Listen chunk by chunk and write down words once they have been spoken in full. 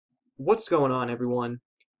What's going on, everyone?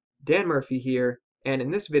 Dan Murphy here, and in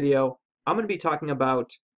this video, I'm going to be talking about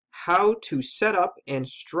how to set up and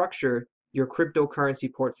structure your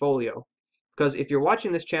cryptocurrency portfolio. Because if you're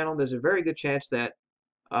watching this channel, there's a very good chance that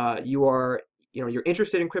you're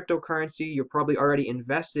interested in cryptocurrency. You're probably already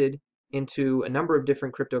invested into a number of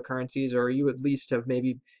different cryptocurrencies, or you at least have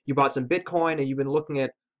maybe you bought some Bitcoin and you've been looking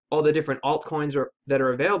at all the different altcoins that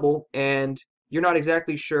are available, and you're not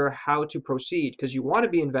exactly sure how to proceed because you want to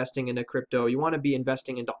be investing into crypto, you want to be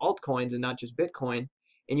investing into altcoins and not just Bitcoin,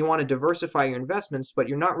 and you want to diversify your investments, but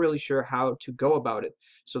you're not really sure how to go about it.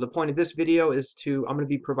 So the point of this video is I'm going to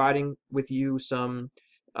be providing with you some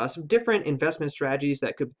different investment strategies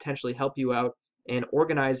that could potentially help you out in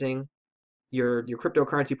organizing your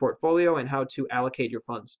cryptocurrency portfolio and how to allocate your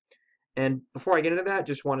funds. And before I get into that,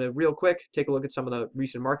 just want to real quick take a look at some of the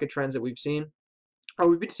recent market trends that we've seen.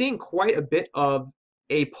 We've been seeing quite a bit of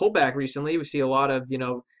a pullback recently. We see a lot of,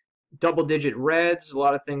 double-digit reds. A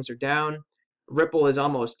lot of things are down. Ripple has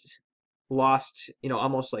almost lost,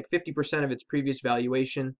 almost like 50% of its previous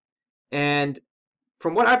valuation. And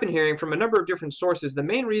from what I've been hearing from a number of different sources, the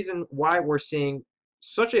main reason why we're seeing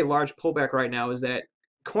such a large pullback right now is that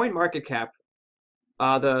CoinMarketCap,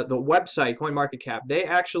 the website CoinMarketCap,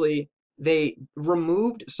 they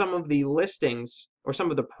removed some of the listings or some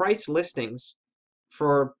of the price listings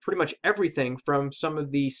for pretty much everything from some of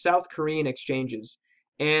the South Korean exchanges.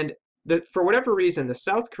 And for whatever reason, the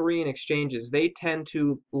South Korean exchanges, they tend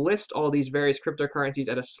to list all these various cryptocurrencies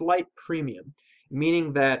at a slight premium,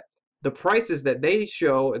 meaning that the prices that they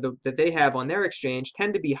show, that they have on their exchange,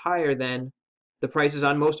 tend to be higher than the prices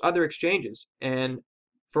on most other exchanges. And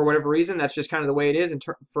for whatever reason, that's just kind of the way it is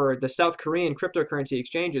for the South Korean cryptocurrency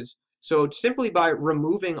exchanges. So simply by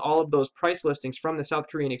removing all of those price listings from the South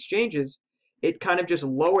Korean exchanges, it kind of just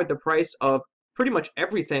lowered the price of pretty much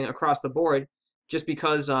everything across the board, just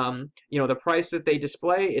because the price that they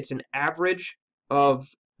display, it's an average of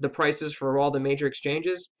the prices for all the major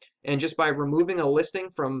exchanges, and just by removing a listing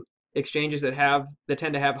from exchanges that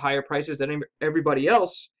tend to have higher prices than everybody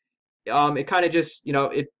else, it kind of just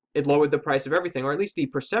it lowered the price of everything, or at least the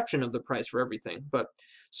perception of the price for everything. But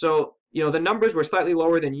so the numbers were slightly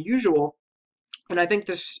lower than usual, and I think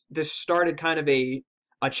this started kind of a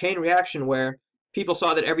chain reaction where people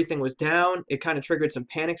saw that everything was down. It kind of triggered some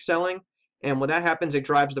panic selling, and when that happens, it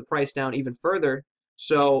drives the price down even further.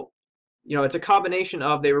 So it's a combination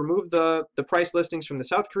of they removed the price listings from the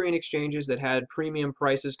South Korean exchanges that had premium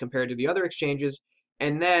prices compared to the other exchanges,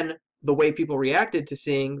 and then the way people reacted to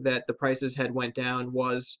seeing that the prices had went down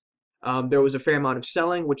was there was a fair amount of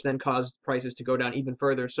selling, which then caused prices to go down even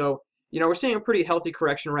further. So we're seeing a pretty healthy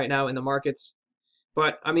correction right now in the markets.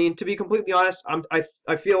 But I mean, to be completely honest,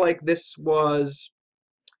 I feel like this was,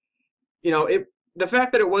 the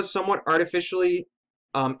fact that it was somewhat artificially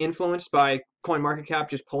influenced by CoinMarketCap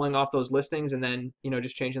just pulling off those listings and then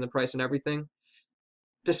just changing the price and everything.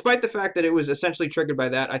 Despite the fact that it was essentially triggered by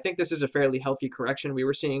that, I think this is a fairly healthy correction. We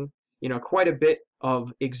were seeing quite a bit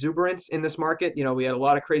of exuberance in this market. We had a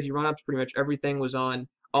lot of crazy run-ups. Pretty much everything was on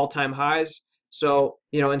all-time highs. So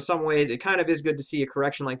in some ways, it kind of is good to see a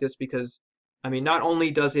correction like this because, I mean, not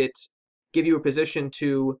only does it give you a position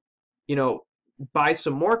to, buy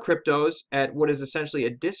some more cryptos at what is essentially a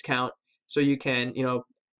discount, so you can,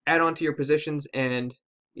 add on to your positions and,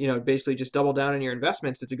 basically just double down on your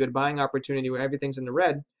investments. It's a good buying opportunity when everything's in the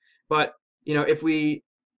red. But,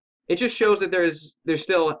 it just shows that there's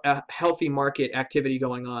still a healthy market activity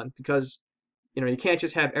going on because, you can't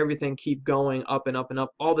just have everything keep going up and up and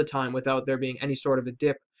up all the time without there being any sort of a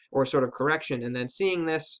dip or sort of correction. And then seeing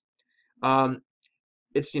this,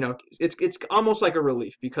 it's almost like a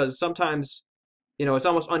relief because sometimes it's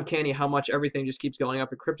almost uncanny how much everything just keeps going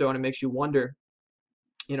up in crypto, and it makes you wonder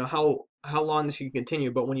how long this can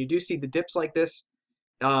continue. But when you do see the dips like this,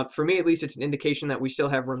 for me at least, it's an indication that we still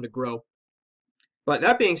have room to grow. But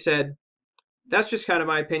that being said, that's just kind of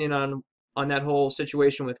my opinion on that whole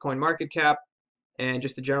situation with CoinMarketCap and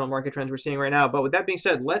just the general market trends we're seeing right now. But with that being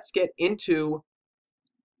said, let's get into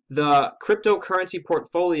the cryptocurrency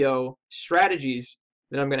portfolio strategies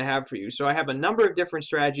that I'm going to have for you. So I have a number of different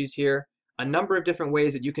strategies here, a number of different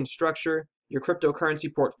ways that you can structure your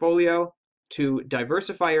cryptocurrency portfolio to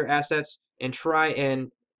diversify your assets and try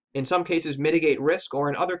and, in some cases, mitigate risk, or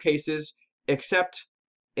in other cases, accept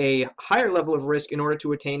a higher level of risk in order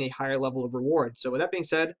to attain a higher level of reward. So with that being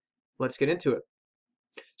said, let's get into it.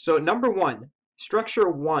 So number one, structure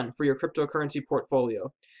one for your cryptocurrency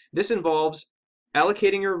portfolio. This involves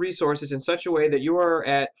allocating your resources in such a way that you are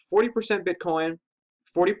at 40% Bitcoin,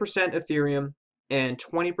 40% Ethereum, and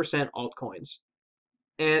 20% altcoins.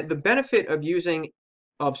 And the benefit of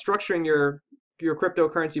structuring your your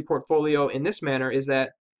cryptocurrency portfolio in this manner is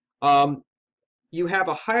that um, you have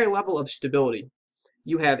a higher level of stability.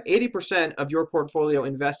 You have 80% of your portfolio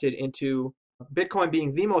invested into Bitcoin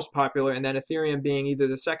being the most popular, and then Ethereum being either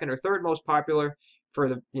the second or third most popular. For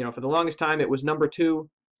the longest time, it was number two.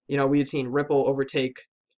 We had seen Ripple overtake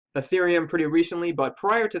Ethereum pretty recently, but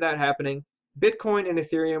prior to that happening, Bitcoin and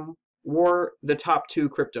Ethereum were the top two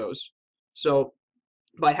cryptos. So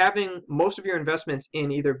by having most of your investments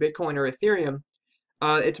in either Bitcoin or Ethereum,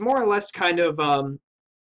 it's more or less kind of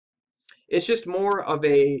it's just more of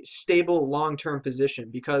a stable long-term position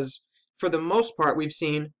because for the most part we've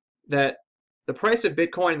seen that the price of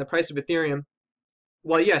Bitcoin and the price of Ethereum,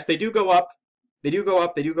 well, yes, they do go up, they do go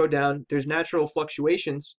up, they do go down. There's natural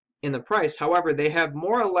fluctuations in the price. However, they have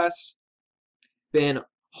more or less been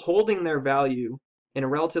holding their value in a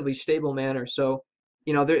relatively stable manner. So,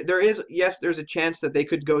 there is, yes, there's a chance that they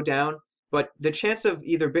could go down, but the chance of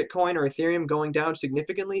either Bitcoin or Ethereum going down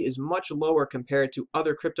significantly is much lower compared to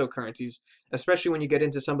other cryptocurrencies, especially when you get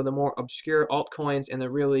into some of the more obscure altcoins and the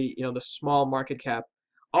really, the small market cap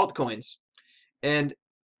altcoins. And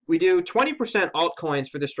we do 20% altcoins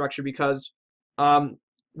for this structure because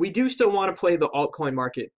we do still want to play the altcoin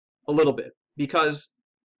market a little bit because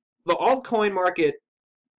the altcoin market,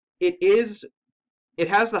 it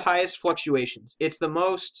has the highest fluctuations. It's the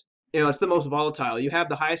most, it's the most volatile. You have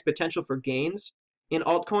the highest potential for gains in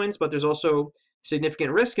altcoins, but there's also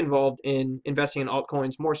significant risk involved in investing in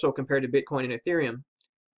altcoins, more so compared to Bitcoin and Ethereum.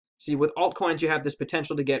 See, with altcoins, you have this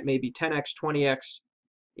potential to get maybe 10x, 20x,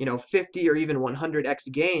 50 or even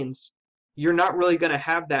 100x gains. You're not really going to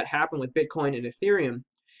have that happen with Bitcoin and Ethereum.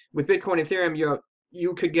 With Bitcoin and Ethereum,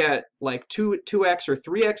 you could get like 2x or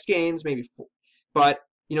 3x gains, maybe 4, but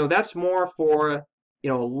that's more for a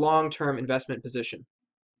long-term investment position.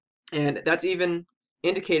 And that's even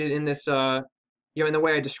indicated in this in the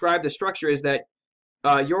way I describe the structure is that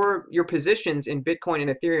your positions in Bitcoin and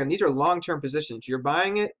Ethereum, these are long-term positions. You're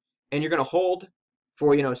buying it and you're going to hold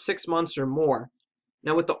for 6 months or more.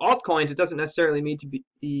 Now with the altcoins, it doesn't necessarily need to be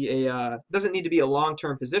a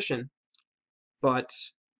long-term position, but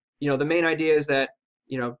the main idea is that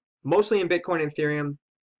mostly in Bitcoin and Ethereum,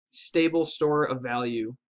 stable store of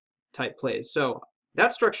value type plays. So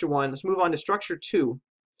that's structure one. Let's move on to structure two.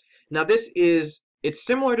 Now it's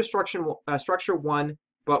similar to structure one,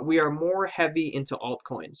 but we are more heavy into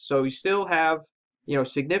altcoins. So we still have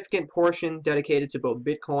significant portion dedicated to both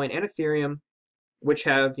Bitcoin and Ethereum, which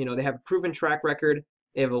have they have a proven track record.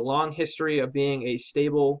 They have a long history of being a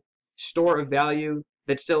stable store of value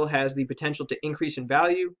that still has the potential to increase in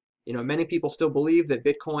value. Many people still believe that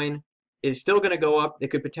Bitcoin is still going to go up.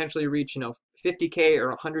 It could potentially reach 50K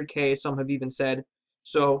or 100K. Some have even said.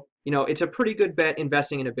 So it's a pretty good bet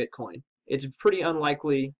investing in a Bitcoin. It's pretty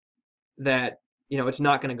unlikely that it's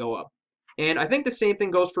not going to go up. And I think the same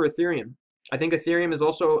thing goes for Ethereum. I think Ethereum is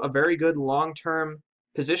also a very good long-term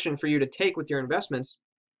position for you to take with your investments.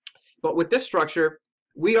 But with this structure,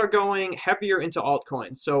 we are going heavier into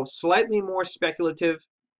altcoins, so slightly more speculative.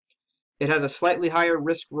 It has a slightly higher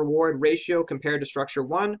risk-reward ratio compared to structure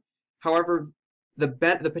one. However, the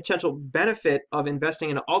potential benefit of investing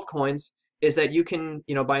into altcoins is that you can,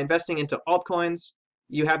 by investing into altcoins,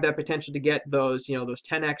 you have that potential to get those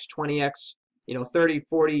 10x, 20x, 30,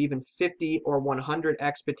 40, even 50 or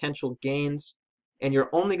 100x potential gains. And you're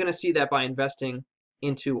only going to see that by investing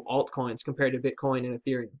into altcoins compared to Bitcoin and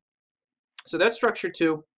Ethereum. So that's structure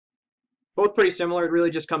two. Both pretty similar. It really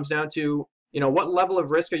just comes down to, what level of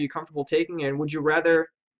risk are you comfortable taking, and would you rather,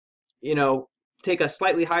 take a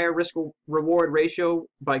slightly higher risk reward ratio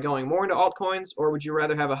by going more into altcoins, or would you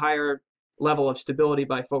rather have a higher level of stability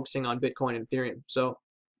by focusing on Bitcoin and Ethereum? So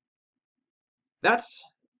that's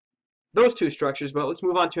those two structures, but let's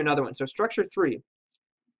move on to another one. So structure three,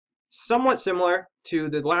 somewhat similar to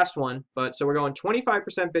the last one, but so we're going 25%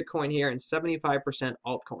 Bitcoin here and 75%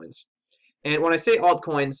 altcoins. And when I say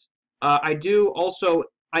altcoins, I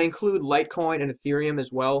include Litecoin and Ethereum as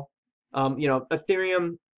well.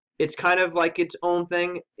 Ethereum, it's kind of like its own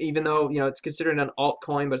thing, even though it's considered an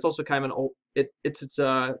altcoin, but it's also kind of it's its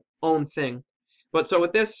own thing. But so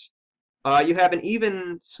with this, you have an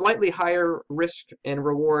even slightly higher risk and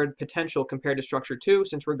reward potential compared to structure two,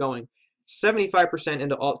 since we're going 75%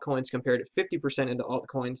 into altcoins compared to 50% into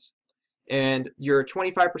altcoins, and your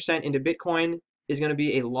 25% into Bitcoin is going to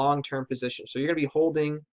be a long-term position. So you're going to be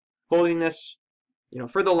holding this,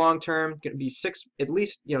 for the long term. Going to be at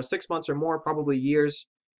least 6 months or more, probably years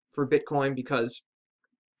for Bitcoin, because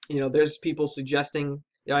there's people suggesting.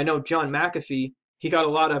 I know John McAfee, he got a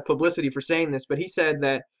lot of publicity for saying this, but he said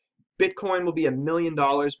that Bitcoin will be $1 million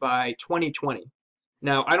by 2020.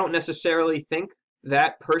 Now, I don't necessarily think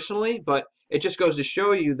that personally, but it just goes to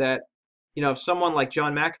show you that, if someone like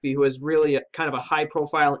John McAfee, who is really kind of a high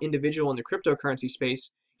profile individual in the cryptocurrency space,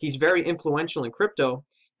 he's very influential in crypto,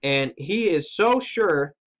 and he is so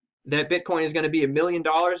sure that Bitcoin is going to be $1 million in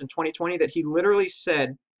 2020 that he literally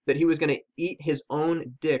said that he was going to eat his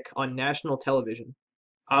own dick on national television.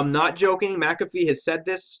 I'm not joking. McAfee has said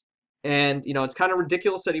this, and it's kind of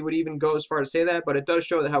ridiculous that he would even go as far to say that, but it does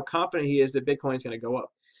show that how confident he is that Bitcoin is going to go up.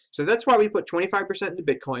 So that's why we put 25% into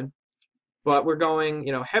Bitcoin, but we're going,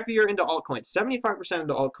 heavier into altcoins, 75%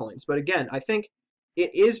 into altcoins. But again, I think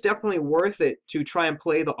it is definitely worth it to try and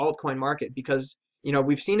play the altcoin market because,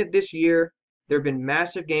 we've seen it this year. There have been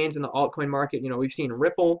massive gains in the altcoin market. We've seen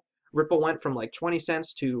Ripple. Ripple went from like 20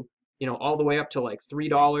 cents to, all the way up to like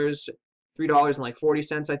 $3 and like 40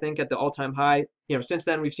 cents, I think, at the all-time high. Since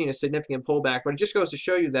then we've seen a significant pullback, but it just goes to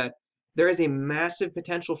show you that there is a massive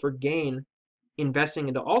potential for gain investing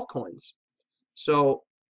into altcoins. So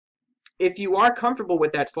if you are comfortable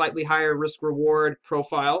with that slightly higher risk reward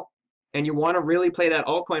profile and you want to really play that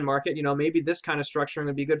altcoin market, maybe this kind of structuring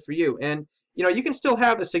would be good for you. And you can still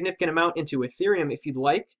have a significant amount into Ethereum if you'd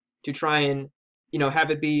like to try and have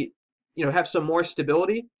it be have some more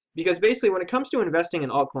stability. Because basically, when it comes to investing in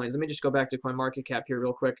altcoins, let me just go back to CoinMarketCap here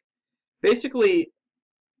real quick. Basically,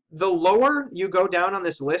 the lower you go down on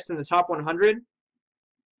this list in the top 100,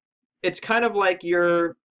 it's kind of like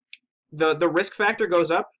the risk factor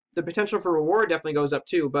goes up. The potential for reward definitely goes up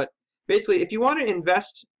too. But basically, if you want to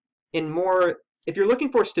invest in more, if you're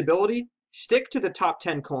looking for stability, stick to the top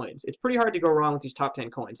 10 coins. It's pretty hard to go wrong with these top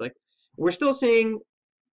 10 coins. Like, we're still seeing,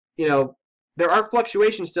 there are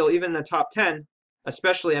fluctuations still, even in the top 10.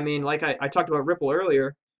 Especially, I mean, like I talked about Ripple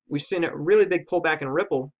earlier, we've seen a really big pullback in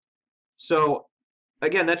Ripple. So,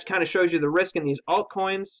 again, that kind of shows you the risk in these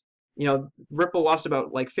altcoins. Ripple lost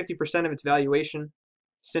about like 50% of its valuation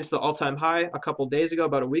since the all-time high a couple days ago,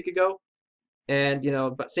 about a week ago. And,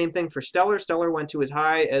 but same thing for Stellar. Stellar went to as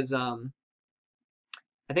high as, I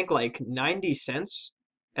think like 90 cents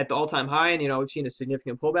at the all-time high. And, we've seen a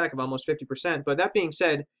significant pullback of almost 50%. But that being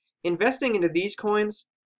said, investing into these coins,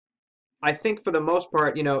 I think for the most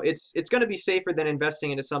part, it's going to be safer than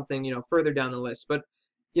investing into something, further down the list. But,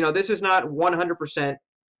 this is not 100%,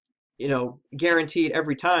 guaranteed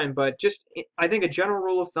every time. But just, I think a general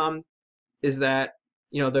rule of thumb is that,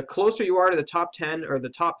 the closer you are to the top 10 or the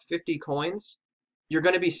top 50 coins, you're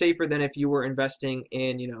going to be safer than if you were investing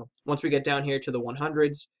in, once we get down here to the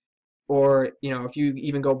 100s, or, if you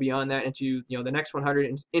even go beyond that into, the next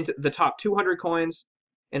 100, into the top 200 coins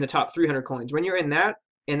and the top 300 coins. When you're in that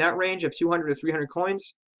range of 200 to 300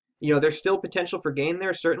 coins, there's still potential for gain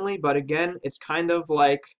there, certainly, but again, it's kind of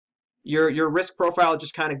like your risk profile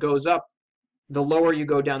just kind of goes up the lower you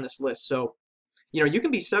go down this list. So, you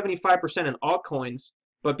can be 75% in altcoins,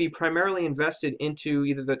 but be primarily invested into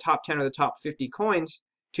either the top 10 or the top 50 coins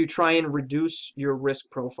to try and reduce your risk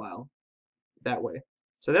profile that way.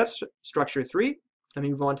 So that's structure 3. Let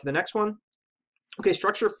me move on to the next one. Okay,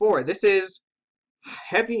 structure 4. This is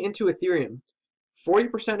heavy into Ethereum.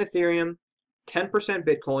 40% Ethereum, 10%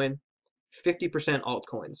 Bitcoin, 50%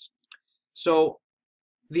 altcoins. So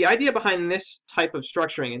the idea behind this type of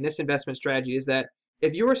structuring and this investment strategy is that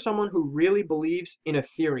if you are someone who really believes in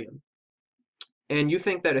Ethereum and you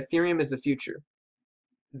think that Ethereum is the future,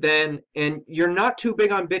 and you're not too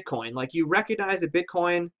big on Bitcoin, like you recognize that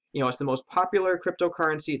Bitcoin, it's the most popular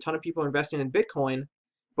cryptocurrency, a ton of people are investing in Bitcoin,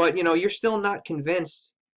 but you're still not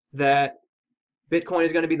convinced that Bitcoin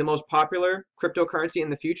is going to be the most popular cryptocurrency in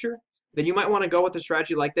the future, then you might want to go with a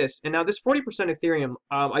strategy like this. And now this 40% Ethereum,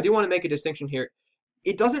 I do want to make a distinction here.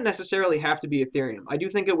 It doesn't necessarily have to be Ethereum. I do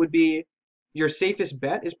think it would be your safest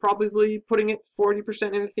bet is probably putting it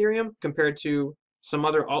 40% in Ethereum compared to some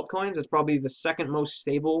other altcoins. It's probably the second most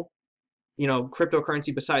stable,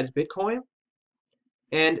 cryptocurrency besides Bitcoin.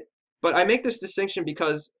 But I make this distinction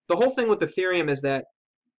because the whole thing with Ethereum is that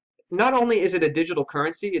not only is it a digital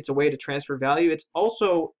currency, it's a way to transfer value, it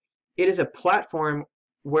is a platform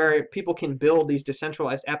where people can build these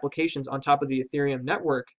decentralized applications on top of the Ethereum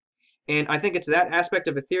network. And I think it's that aspect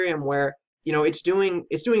of Ethereum where, it's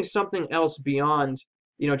doing something else beyond,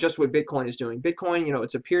 just what Bitcoin is doing. Bitcoin,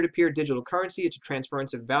 it's a peer-to-peer digital currency, it's a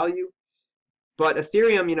transference of value. But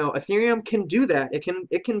Ethereum, Ethereum can do that.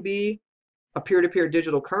 It can be a peer-to-peer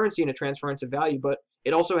digital currency and a transference of value, but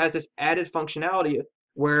it also has this added functionality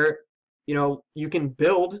where you can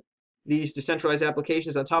build these decentralized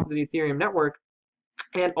applications on top of the Ethereum network,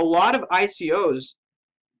 and a lot of ICOs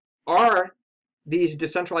are these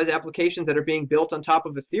decentralized applications that are being built on top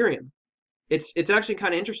of Ethereum. It's actually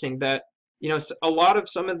kind of interesting that a lot of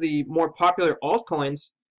some of the more popular altcoins,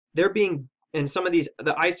 and some of the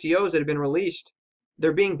ICOs that have been released,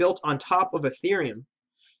 they're being built on top of Ethereum.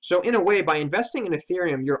 So in a way, by investing in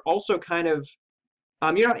Ethereum, you're also kind of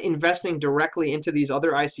you're not investing directly into these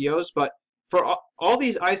other ICOs, but for all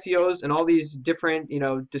these ICOs and all these different,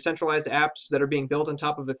 decentralized apps that are being built on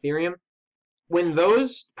top of Ethereum, when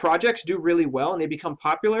those projects do really well and they become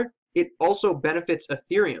popular, it also benefits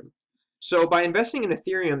Ethereum. So by investing in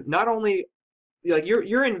Ethereum, not only like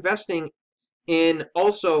you're investing in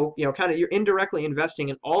also, kind of you're indirectly investing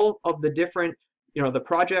in all of the different, the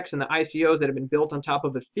projects and the ICOs that have been built on top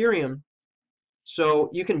of Ethereum, so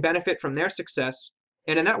you can benefit from their success.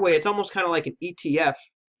 And in that way, it's almost kind of like an ETF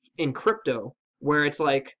in crypto, where it's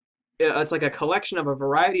like a collection of a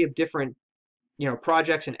variety of different,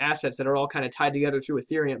 projects and assets that are all kind of tied together through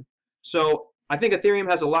Ethereum. So I think Ethereum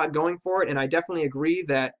has a lot going for it, and I definitely agree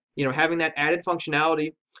that, having that added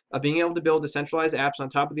functionality of being able to build decentralized apps on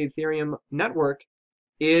top of the Ethereum network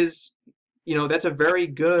is, that's a very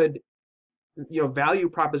good, value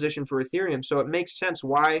proposition for Ethereum. So it makes sense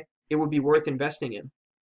why it would be worth investing in.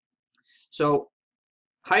 So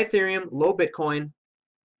high Ethereum, low Bitcoin,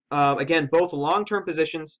 again, both long-term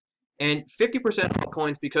positions, and 50%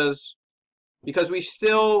 altcoins because we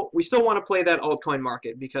still want to play that altcoin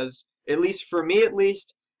market, because at least for me,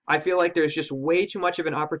 I feel like there's just way too much of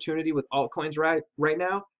an opportunity with altcoins right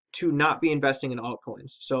now to not be investing in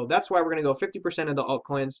altcoins. So that's why we're going to go 50% into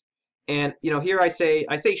altcoins. And here I say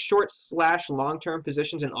short/long-term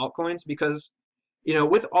positions in altcoins because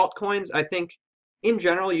with altcoins, I think in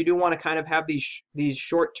general you do want to kind of have these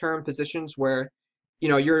short-term positions where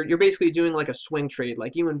you're basically doing like a swing trade.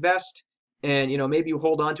 Like you invest and maybe you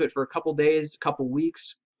hold on to it for a couple days, a couple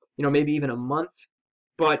weeks, maybe even a month,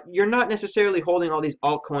 but you're not necessarily holding all these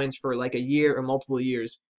altcoins for like a year or multiple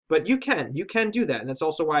years. But you can do that, and that's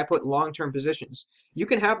also why I put long-term positions. You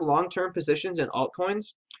can have long-term positions in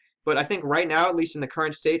altcoins, but I think right now, at least in the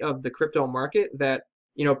current state of the crypto market, that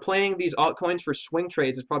playing these altcoins for swing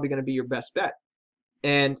trades is probably going to be your best bet.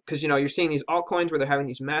 And because you're seeing these altcoins where they're having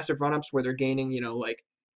these massive run-ups where they're gaining like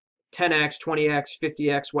 10x, 20x,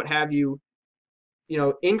 50x, what have you,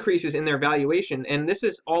 increases in their valuation, and this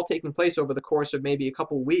is all taking place over the course of maybe a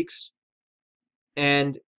couple weeks,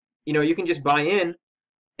 and you can just buy in,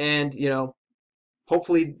 and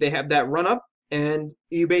hopefully they have that run up, and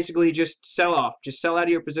you basically just sell out of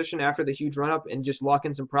your position after the huge run up, and just lock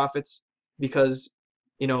in some profits because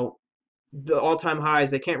the all-time highs,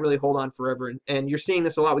 they can't really hold on forever, and you're seeing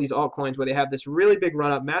this a lot with these altcoins where they have this really big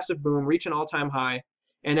run up, massive boom, reach an all-time high,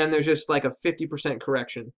 and then there's just like a 50%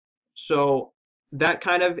 correction. So that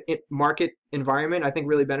kind of market environment, I think,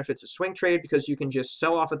 really benefits a swing trade because you can just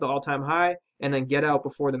sell off at the all-time high and then get out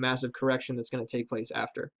before the massive correction that's going to take place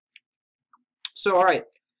after. So, all right,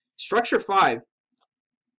 structure 5.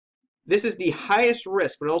 This is the highest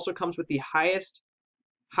risk, but it also comes with the highest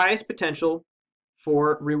potential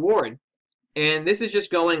for reward. And this is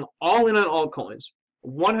just going all in on altcoins,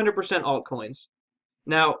 100% altcoins.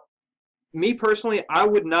 Now, me personally, I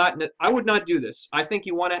would not do this. I think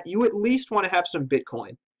you at least want to have some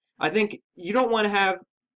Bitcoin. I think you don't want to have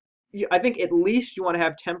I think at least you want to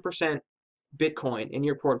have 10% Bitcoin in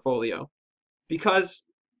your portfolio because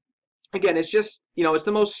again, it's just, it's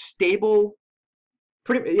the most stable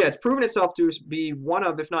it's proven itself to be one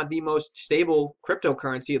of, if not the most stable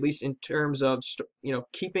cryptocurrency, at least in terms of,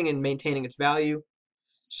 keeping and maintaining its value.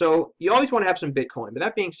 So you always want to have some Bitcoin. But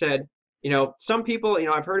that being said, some people,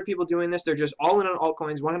 I've heard of people doing this. They're just all in on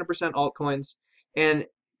altcoins, 100% altcoins. And,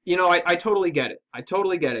 I totally get it. I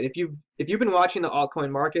totally get it. If you've been watching the altcoin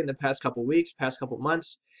market in the past couple weeks, past couple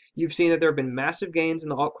months, you've seen that there have been massive gains in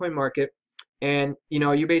the altcoin market. And,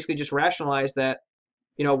 you basically just rationalize that,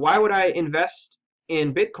 why would I invest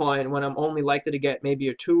in Bitcoin when I'm only likely to get maybe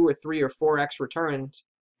a 2 or 3 or 4x returns,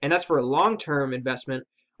 and that's for a long-term investment,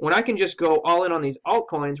 when I can just go all in on these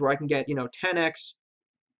altcoins where I can get, 10x,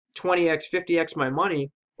 20x, 50x my money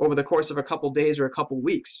over the course of a couple days or a couple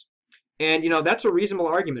weeks. And, that's a reasonable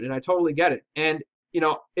argument, and I totally get it. And,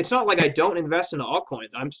 it's not like I don't invest into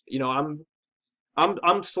altcoins.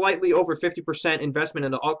 I'm slightly over 50% investment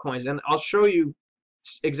into altcoins, and I'll show you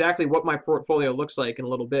exactly what my portfolio looks like in a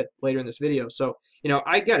little bit later in this video. So,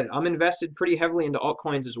 I get it. I'm invested pretty heavily into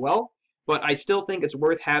altcoins as well, but I still think it's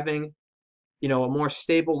worth having, a more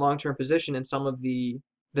stable long-term position in some of the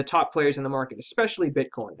top players in the market, especially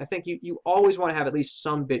Bitcoin. I think you always want to have at least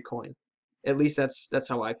some Bitcoin. At least that's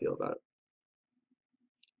how I feel about it.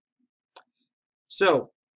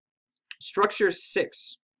 So, structure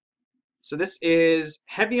 6. So this is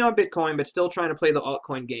heavy on Bitcoin, but still trying to play the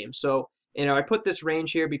altcoin game. So, I put this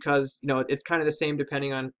range here because, it's kind of the same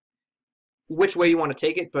depending on which way you want to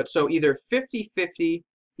take it. But so either 50-50,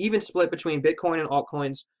 even split between Bitcoin and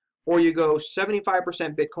altcoins, or you go 75%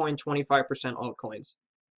 Bitcoin, 25% altcoins.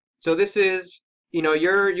 So this is,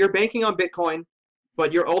 you're banking on Bitcoin,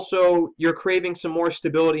 but you're craving some more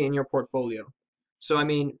stability in your portfolio. So I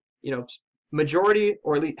mean, majority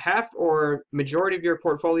or at least half or majority of your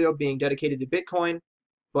portfolio being dedicated to Bitcoin,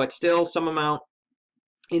 but still some amount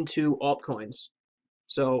into altcoins.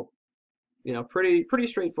 So, pretty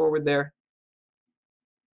straightforward there.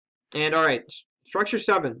 And all right, structure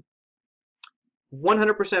 7,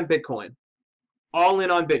 100% Bitcoin. All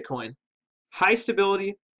in on Bitcoin. High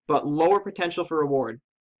stability, but lower potential for reward.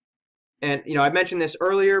 And I mentioned this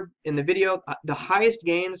earlier in the video, the highest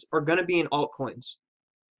gains are going to be in altcoins.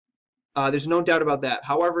 There's no doubt about that.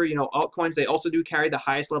 However, altcoins, they also do carry the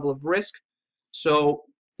highest level of risk. So,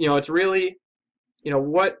 it's really,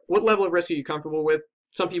 what level of risk are you comfortable with?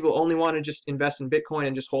 Some people only want to just invest in Bitcoin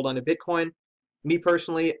and just hold on to Bitcoin. Me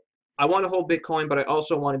personally, I want to hold Bitcoin, but I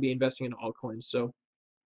also want to be investing in altcoins. So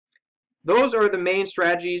those are the main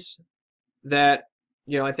strategies that,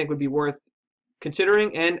 I think would be worth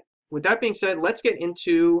considering. And with that being said, let's get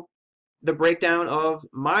into the breakdown of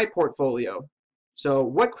my portfolio. So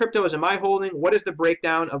what cryptos am I holding? What is the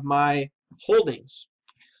breakdown of my holdings?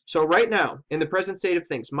 So right now, in the present state of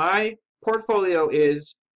things, my portfolio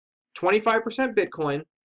is 25% Bitcoin,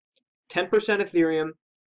 10% Ethereum,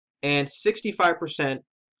 and 65%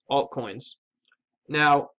 altcoins.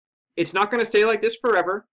 Now, it's not going to stay like this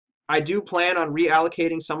forever. I do plan on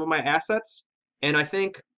reallocating some of my assets, and I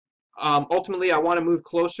think ultimately I want to move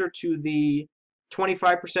closer to the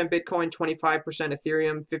 25% Bitcoin, 25%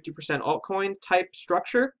 Ethereum, 50% altcoin type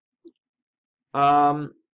structure.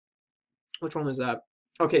 Which one was that?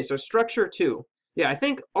 Okay, so structure 2. Yeah, I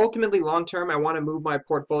think ultimately long term I want to move my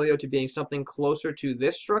portfolio to being something closer to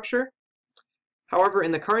this structure. However,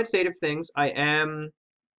 in the current state of things, I am,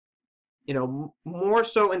 more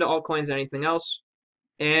so into altcoins than anything else.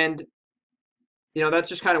 And, that's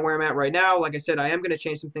just kind of where I'm at right now. Like I said, I am going to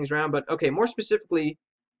change some things around. But, okay, more specifically,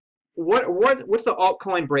 what's the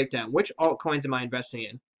altcoin breakdown? Which altcoins am I investing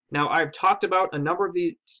in? Now, I've talked about a number of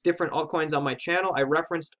these different altcoins on my channel. I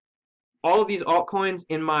referenced all of these altcoins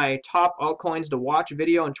in my top altcoins to watch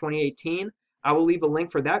video in 2018. I will leave a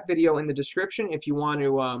link for that video in the description if you want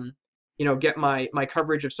to, get my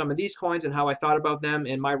coverage of some of these coins and how I thought about them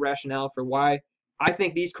and my rationale for why I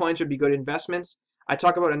think these coins would be good investments. I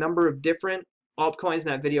talk about a number of different altcoins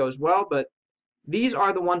in that video as well, but these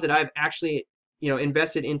are the ones that I've actually,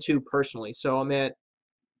 invested into personally. So I'm at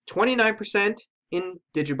 29% in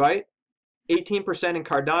Digibyte, 18% in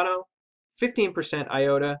Cardano, 15%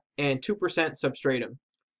 IOTA, and 2% Substratum.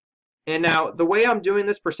 And now, the way I'm doing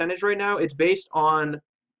this percentage right now, it's based on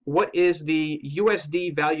what is the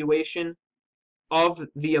USD valuation of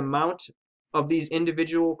the amount of these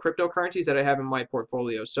individual cryptocurrencies that I have in my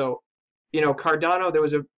portfolio. So, Cardano, there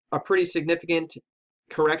was a pretty significant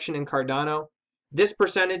correction in Cardano. This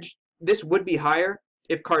percentage, this would be higher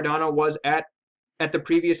if Cardano was at the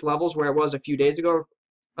previous levels where it was a few days ago,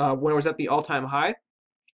 when it was at the all-time high.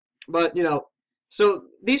 But, so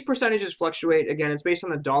these percentages fluctuate. Again, it's based on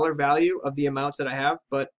the dollar value of the amounts that I have.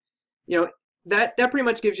 But, that pretty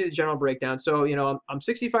much gives you the general breakdown. So, I'm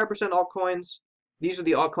 65% altcoins. These are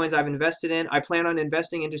the altcoins I've invested in. I plan on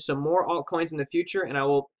investing into some more altcoins in the future, and I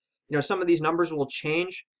will, some of these numbers will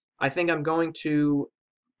change. I think I'm going to,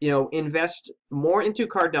 invest more into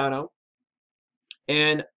Cardano,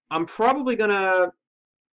 and I'm probably gonna,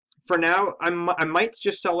 for now, I might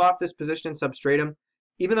just sell off this position in Substratum.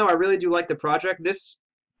 Even though I really do like the project, this,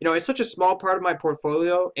 it's such a small part of my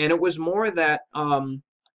portfolio, and it was more that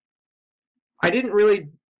I didn't really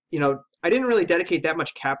dedicate that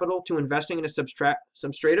much capital to investing in a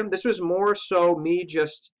Substratum. This was more so me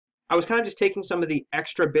I was kind of just taking some of the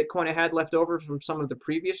extra Bitcoin I had left over from some of the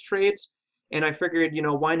previous trades, and I figured,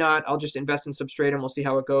 why not? I'll just invest in Substratum. We'll see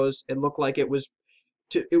how it goes. It looked like it was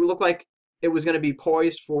going to be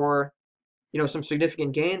poised for, some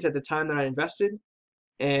significant gains at the time that I invested.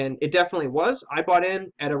 And it definitely was. I bought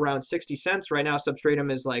in at around 60 cents. Right now,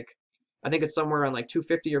 Substratum is I think it's somewhere around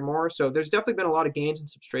 250 or more. So there's definitely been a lot of gains in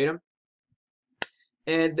Substratum.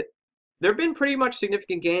 And there have been pretty much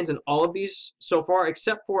significant gains in all of these so far,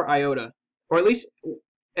 except for IOTA, or at least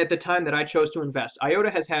at the time that I chose to invest.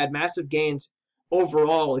 IOTA has had massive gains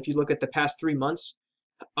overall if you look at the past 3 months.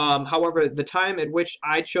 However, the time at which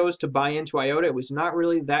I chose to buy into IOTA, it was not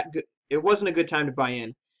really that good. It wasn't a good time to buy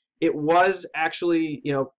in. It was actually,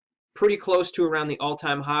 pretty close to around the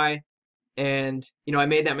all-time high. And, I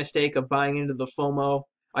made that mistake of buying into the FOMO.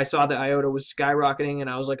 I saw that IOTA was skyrocketing, and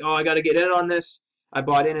I was like, oh, I got to get in on this. I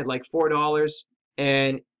bought in at $4,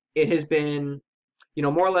 and it has been,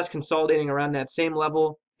 more or less consolidating around that same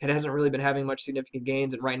level. it hasn't really been having much significant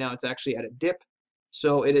gains, and right now it's actually at a dip.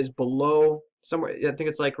 So it is below somewhere, I think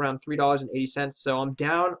it's like around $3.80. So I'm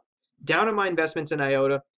down on my investments in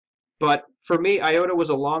IOTA. But for me, IOTA was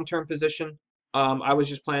a long-term position. I was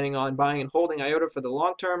just planning on buying and holding IOTA for the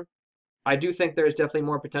long term. I do think there's definitely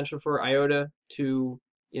more potential for IOTA to,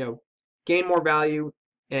 gain more value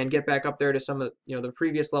and get back up there to some of, the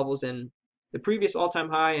previous levels and the previous all-time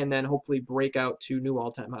high, and then hopefully break out to new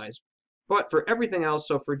all-time highs. But for everything else,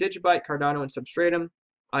 so for Digibyte, Cardano, and Substratum,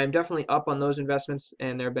 I am definitely up on those investments,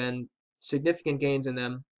 and there have been significant gains in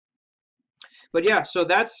them. But yeah, so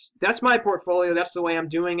that's my portfolio. That's the way I'm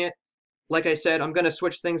doing it. Like I said, I'm going to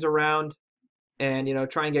switch things around and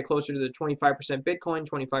try and get closer to the 25% Bitcoin,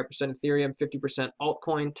 25% Ethereum, 50%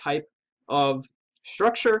 altcoin type of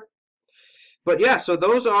structure. But yeah, so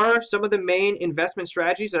those are some of the main investment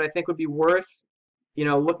strategies that I think would be worth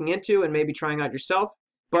looking into and maybe trying out yourself.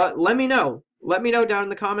 But let me know. Let me know down in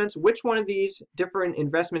the comments which one of these different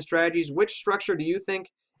investment strategies, which structure do you think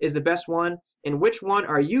is the best one, and which one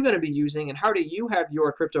are you going to be using, and how do you have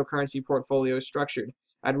your cryptocurrency portfolio structured?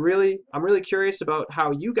 I'm really curious about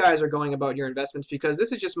how you guys are going about your investments, because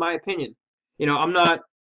this is just my opinion. I'm not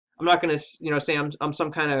going to say I'm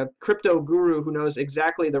some kind of crypto guru who knows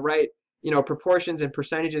exactly the right proportions and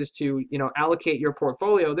percentages to allocate your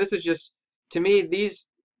portfolio. This is just, to me, these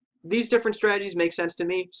different strategies make sense to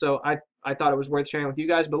me, so I thought it was worth sharing with you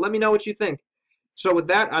guys. But let me know what you think. So with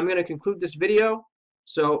that, I'm going to conclude this video.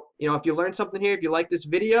 So if you learned something here, if you like this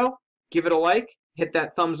video, give it a like, hit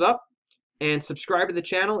that thumbs up, and subscribe to the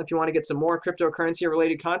channel if you want to get some more cryptocurrency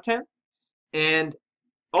related content. And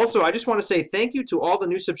also, I just want to say thank you to all the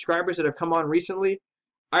new subscribers that have come on recently.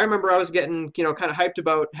 I remember I was getting, kind of hyped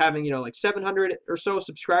about having, like 700 or so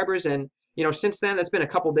subscribers, and, since then, it's been a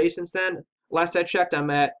couple days since then. Last I checked, I'm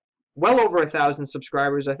at well over 1,000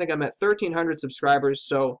 subscribers. I think I'm at 1,300 subscribers.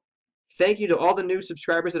 So thank you to all the new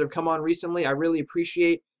subscribers that have come on recently. I really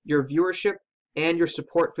appreciate your viewership and your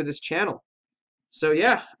support for this channel. So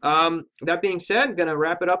yeah, that being said, I'm gonna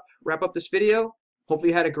wrap up this video. Hopefully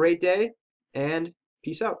you had a great day, and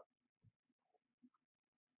peace out.